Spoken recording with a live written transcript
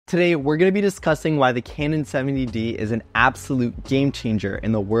Today, we're going to be discussing why the Canon 70D is an absolute game changer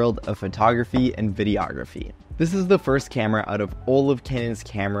in the world of photography and videography. This is the first camera out of all of Canon's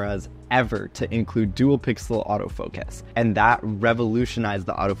cameras ever to include dual pixel autofocus, and that revolutionized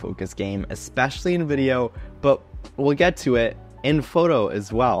the autofocus game, especially in video, but we'll get to it in photo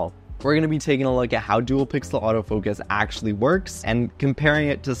as well. We're going to be taking a look at how dual pixel autofocus actually works and comparing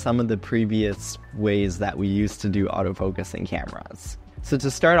it to some of the previous ways that we used to do autofocus in cameras. So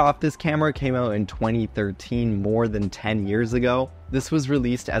to start off, this camera came out in 2013, more than 10 years ago. This was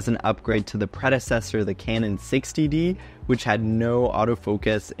released as an upgrade to the predecessor, the Canon 60D, which had no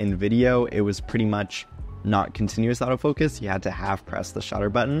autofocus in video. It was pretty much not continuous autofocus. You had to half press the shutter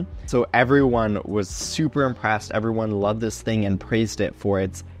button. So everyone was super impressed. Everyone loved this thing and praised it for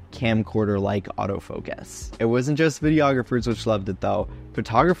its camcorder-like autofocus. It wasn't just videographers which loved it though.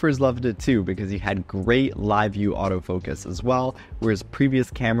 Photographers loved it too because you had great live view autofocus as well, whereas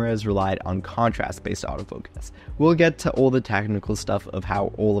previous cameras relied on contrast-based autofocus. We'll get to all the technical stuff of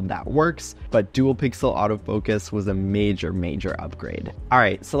how all of that works, but dual pixel autofocus was a major upgrade.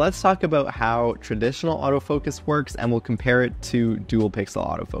 Alright, so let's talk about how traditional autofocus works and we'll compare it to dual pixel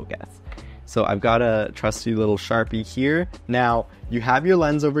autofocus. So I've got a trusty little Sharpie here. Now, you have your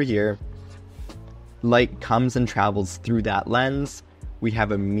lens over here. Light comes and travels through that lens. We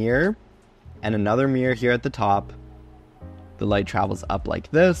have a mirror and another mirror here at the top. The light travels up like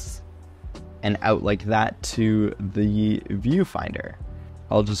this and out like that to the viewfinder.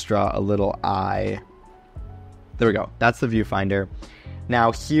 I'll just draw a little eye. There we go. That's the viewfinder.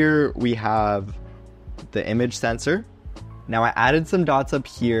 Now here we have the image sensor. Now I added some dots up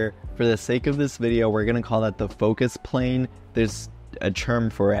here. For the sake of this video, we're going to call that the focus plane. There's a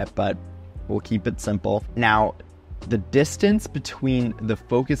term for it, but we'll keep it simple. Now, the distance between the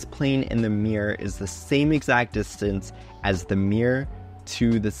focus plane and the mirror is the same exact distance as the mirror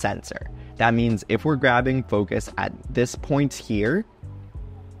to the sensor. That means if we're grabbing focus at this point here,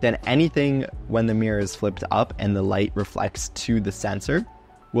 then anything when the mirror is flipped up and the light reflects to the sensor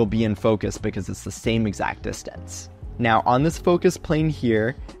will be in focus because it's the same exact distance. Now, on this focus plane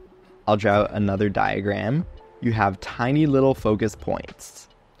here, I'll draw another diagram. You have tiny little focus points.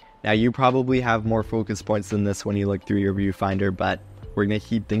 Now you probably have more focus points than this when you look through your viewfinder, but we're going to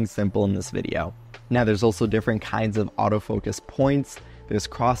keep things simple in this video. Now there's also different kinds of autofocus points. There's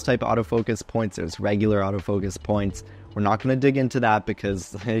cross-type autofocus points, there's regular autofocus points. We're not going to dig into that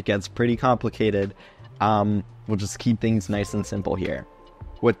because it gets pretty complicated. We'll just keep things nice and simple here.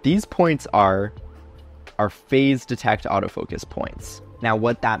 What these points are phase detect autofocus points. Now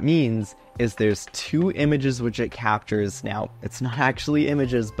what that means is there's two images which it captures. Now it's not actually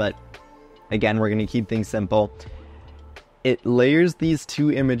images, but again, we're going to keep things simple. It layers these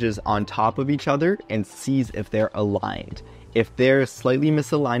two images on top of each other and sees if they're aligned. If they're slightly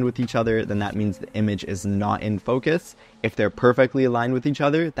misaligned with each other, then that means the image is not in focus. If they're perfectly aligned with each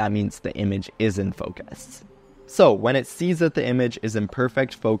other, that means the image is in focus. So when it sees that the image is in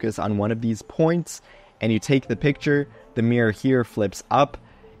perfect focus on one of these points, and you take the picture, the mirror here flips up,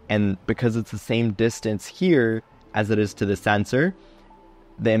 and because it's the same distance here as it is to the sensor,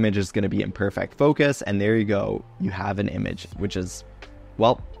 the image is going to be in perfect focus, and there you go, you have an image which is,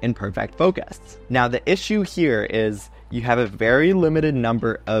 well, in perfect focus. Now the issue here is you have a very limited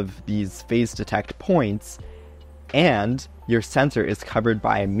number of these phase detect points, and your sensor is covered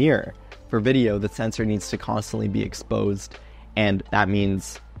by a mirror. For video, the sensor needs to constantly be exposed, and that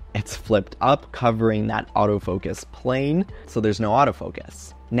means it's flipped up, covering that autofocus plane, so there's no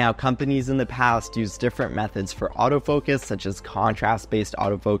autofocus. Now, companies in the past used different methods for autofocus, such as contrast-based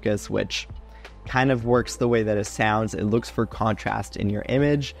autofocus, which kind of works the way that it sounds. It looks for contrast in your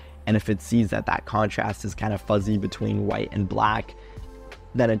image, and if it sees that that contrast is kind of fuzzy between white and black,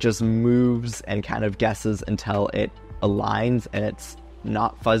 then it just moves and kind of guesses until it aligns and it's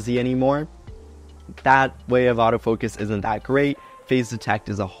not fuzzy anymore. That way of autofocus isn't that great. Phase detect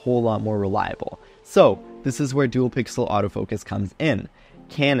is a whole lot more reliable. So this is where dual pixel autofocus comes in.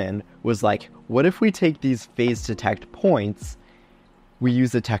 Canon was like, what if we take these phase detect points, we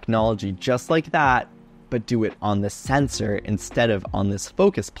use a technology just like that, but do it on the sensor instead of on this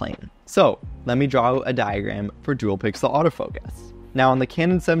focus plane. So let me draw a diagram for dual pixel autofocus. Now on the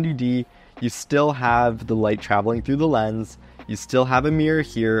Canon 70D, you still have the light traveling through the lens. You still have a mirror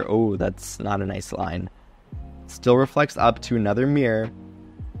here. Oh, that's not a nice line. Still reflects up to another mirror,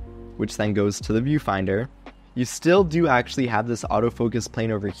 which then goes to the viewfinder. You still do actually have this autofocus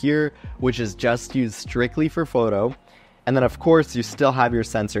plane over here, which is just used strictly for photo. And then of course you still have your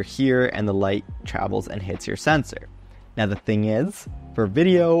sensor here and the light travels and hits your sensor. Now the thing is, for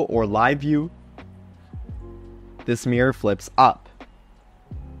video or live view, this mirror flips up.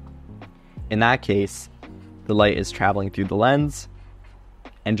 In that case, the light is traveling through the lens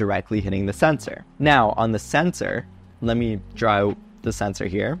and directly hitting the sensor. Now, on the sensor, let me draw out the sensor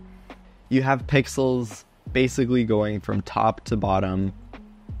here. You have pixels basically going from top to bottom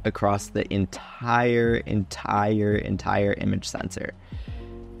across the entire image sensor.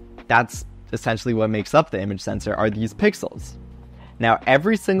 That's essentially what makes up the image sensor, are these pixels. Now,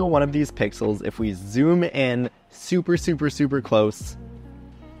 every single one of these pixels, if we zoom in super close,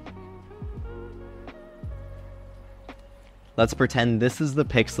 let's pretend this is the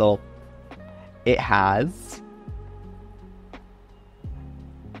pixel. It has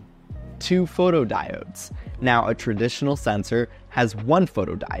 2 photodiodes. Now, a traditional sensor has 1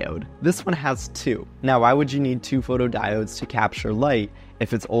 photodiode. This one has 2. Now, why would you need 2 photodiodes to capture light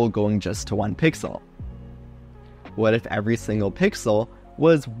if it's all going just to 1 pixel? What if every single pixel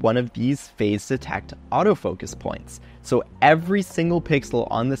was one of these phase detect autofocus points? So every single pixel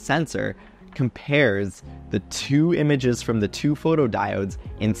on the sensor compares the 2 images from the 2 photodiodes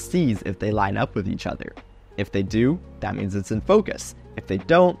and sees if they line up with each other. If they do, that means it's in focus. If they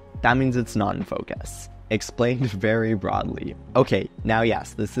don't, that means it's not in focus. Explained very broadly. Okay, now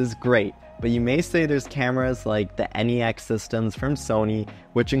yes, this is great, but you may say there's cameras like the NEX systems from Sony,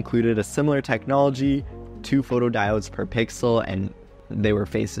 which included a similar technology, 2 photodiodes per pixel, and they were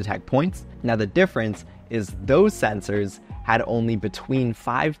phase detect points. Now the difference is those sensors had only between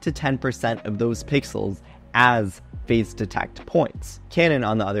 5 to 10% of those pixels as phase detect points. Canon,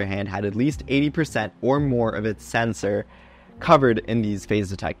 on the other hand, had at least 80% or more of its sensor covered in these phase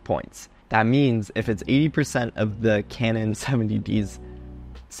detect points. That means if it's 80% of the Canon 70D's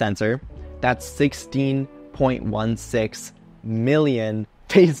sensor, that's 16.16 million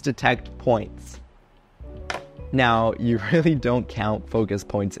phase detect points. Now, you really don't count focus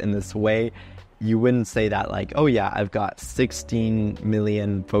points in this way. You wouldn't say that like, oh yeah, I've got 16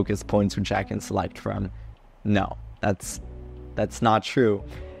 million focus points which I can select from. No, that's not true.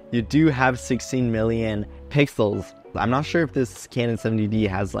 You do have 16 million pixels. I'm not sure if this Canon 70D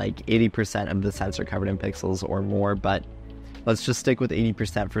has like 80% of the sensor covered in pixels or more, but let's just stick with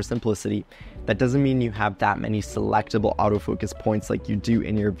 80% for simplicity. That doesn't mean you have that many selectable autofocus points like you do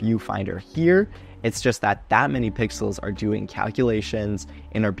in your viewfinder here. It's just that many pixels are doing calculations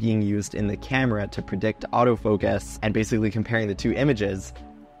and are being used in the camera to predict autofocus and basically comparing the 2 images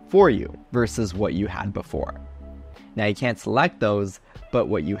for you versus what you had before. Now you can't select those, but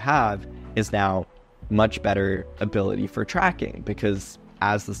what you have is now much better ability for tracking, because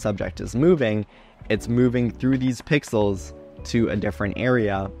as the subject is moving, it's moving through these pixels to a different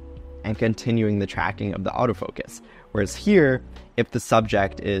area and continuing the tracking of the autofocus. Whereas here, if the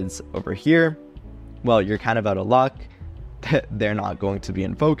subject is over here, well, you're kind of out of luck. They're not going to be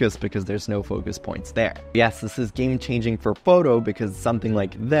in focus because there's no focus points there. Yes, this is game changing for photo because something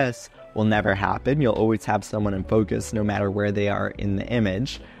like this will never happen. You'll always have someone in focus no matter where they are in the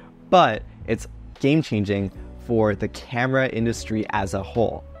image, but it's game changing for the camera industry as a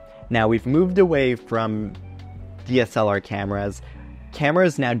whole. Now, we've moved away from DSLR cameras.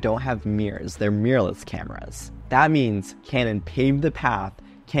 Cameras now don't have mirrors, they're mirrorless cameras. That means Canon paved the path.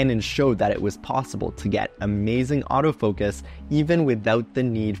 Canon showed that it was possible to get amazing autofocus even without the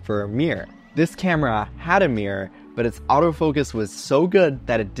need for a mirror. This camera had a mirror, but its autofocus was so good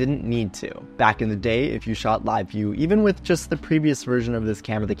that it didn't need to. Back in the day, if you shot live view, even with just the previous version of this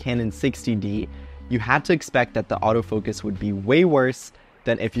camera, the Canon 60D, you had to expect that the autofocus would be way worse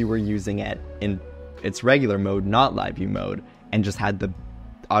than if you were using it in its regular mode, not live view mode, and just had the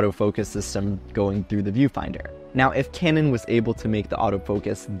autofocus system going through the viewfinder. Now, if Canon was able to make the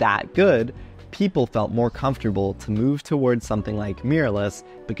autofocus that good, people felt more comfortable to move towards something like mirrorless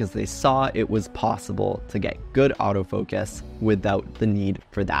because they saw it was possible to get good autofocus without the need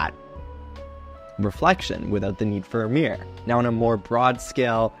for that reflection, without the need for a mirror. Now, on a more broad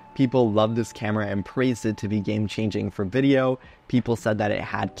scale, people loved this camera and praised it to be game-changing for video. People said that it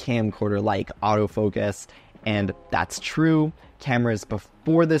had camcorder-like autofocus, and that's true. Cameras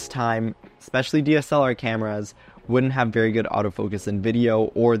before this time, especially DSLR cameras, wouldn't have very good autofocus in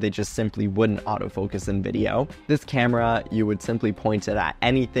video, or they just simply wouldn't autofocus in video. This camera, you would simply point it at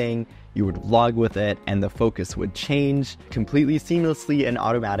anything, you would vlog with it, and the focus would change completely seamlessly and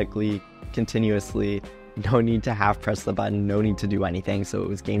automatically, continuously. No need to half press the button, no need to do anything, so it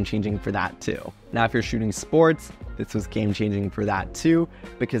was game changing for that too. Now if you're shooting sports, this was game changing for that too,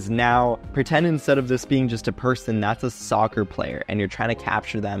 because now pretend instead of this being just a person, that's a soccer player and you're trying to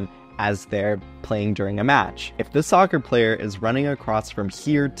capture them as they're playing during a match. If the soccer player is running across from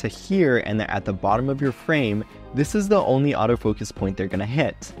here to here and they're at the bottom of your frame, this is the only autofocus point they're gonna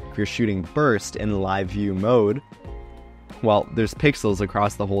hit. If you're shooting burst in live view mode, Well, there's pixels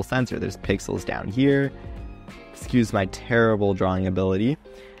across the whole sensor. There's pixels down here. Excuse my terrible drawing ability.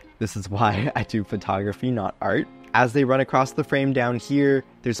 This is why I do photography, not art. As they run across the frame down here,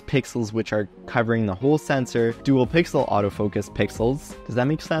 there's pixels which are covering the whole sensor, dual pixel autofocus pixels. Does that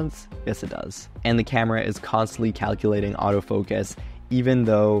make sense? Yes, it does. And the camera is constantly calculating autofocus, even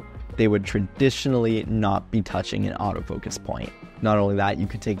though they would traditionally not be touching an autofocus point. Not only that, you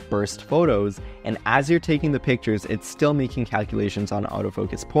could take burst photos, and as you're taking the pictures, it's still making calculations on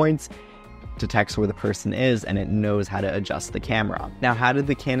autofocus points, detects where the person is, and it knows how to adjust the camera. Now, how did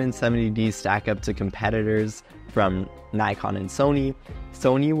the Canon 70D stack up to competitors from Nikon and Sony?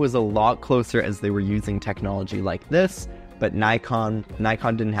 Sony was a lot closer as they were using technology like this, but Nikon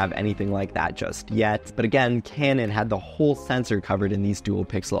didn't have anything like that just yet. But again, Canon had the whole sensor covered in these dual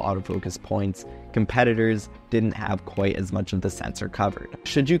pixel autofocus points. Competitors didn't have quite as much of the sensor covered.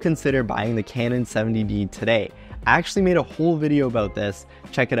 Should you consider buying the Canon 70D today? I actually made a whole video about this.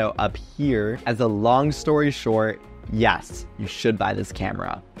 Check it out up here. As a long story short, yes, you should buy this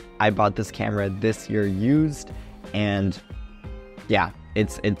camera. I bought this camera this year used, and yeah,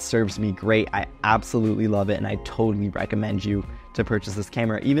 it serves me great. I absolutely love it, and I totally recommend you to purchase this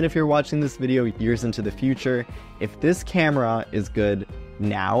camera. Even if you're watching this video years into the future, if this camera is good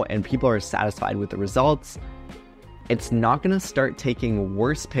now and people are satisfied with the results, it's not gonna start taking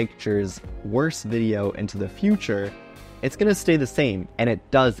worse pictures, worse video into the future. It's gonna stay the same, and it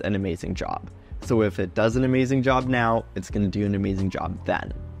does an amazing job. So if it does an amazing job now, it's gonna do an amazing job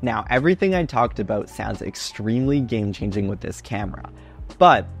then. Now, everything I talked about sounds extremely game-changing with this camera,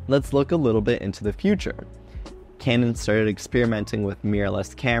 but let's look a little bit into the future. Canon started experimenting with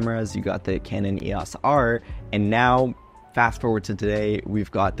mirrorless cameras. You got the Canon EOS R, and now, fast forward to today,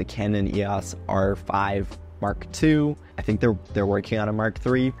 we've got the Canon EOS R5 Mark II. I think they're working on a Mark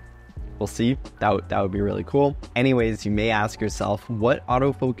III. We'll see. That would be really cool. Anyways, you may ask yourself, what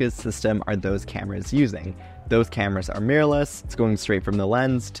autofocus system are those cameras using? Those cameras are mirrorless. It's going straight from the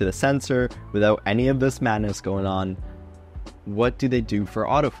lens to the sensor without any of this madness going on. What do they do for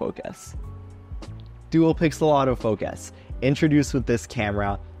autofocus? Dual pixel autofocus, introduced with this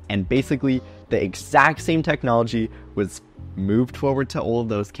camera, and basically the exact same technology was moved forward to all of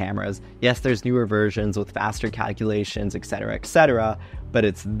those cameras. Yes, there's newer versions with faster calculations, etc., but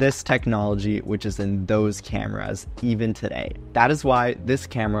it's this technology which is in those cameras even today. That is why this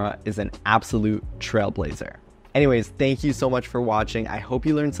camera is an absolute trailblazer. Anyways, thank you so much for watching. I hope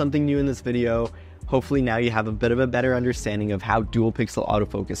you learned something new in this video. Hopefully now you have a bit of a better understanding of how dual pixel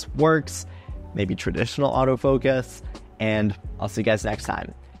autofocus works, maybe traditional autofocus, and I'll see you guys next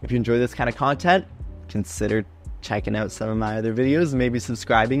time. If you enjoy this kind of content, consider checking out some of my other videos, maybe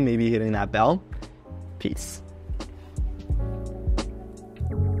subscribing, maybe hitting that bell. Peace.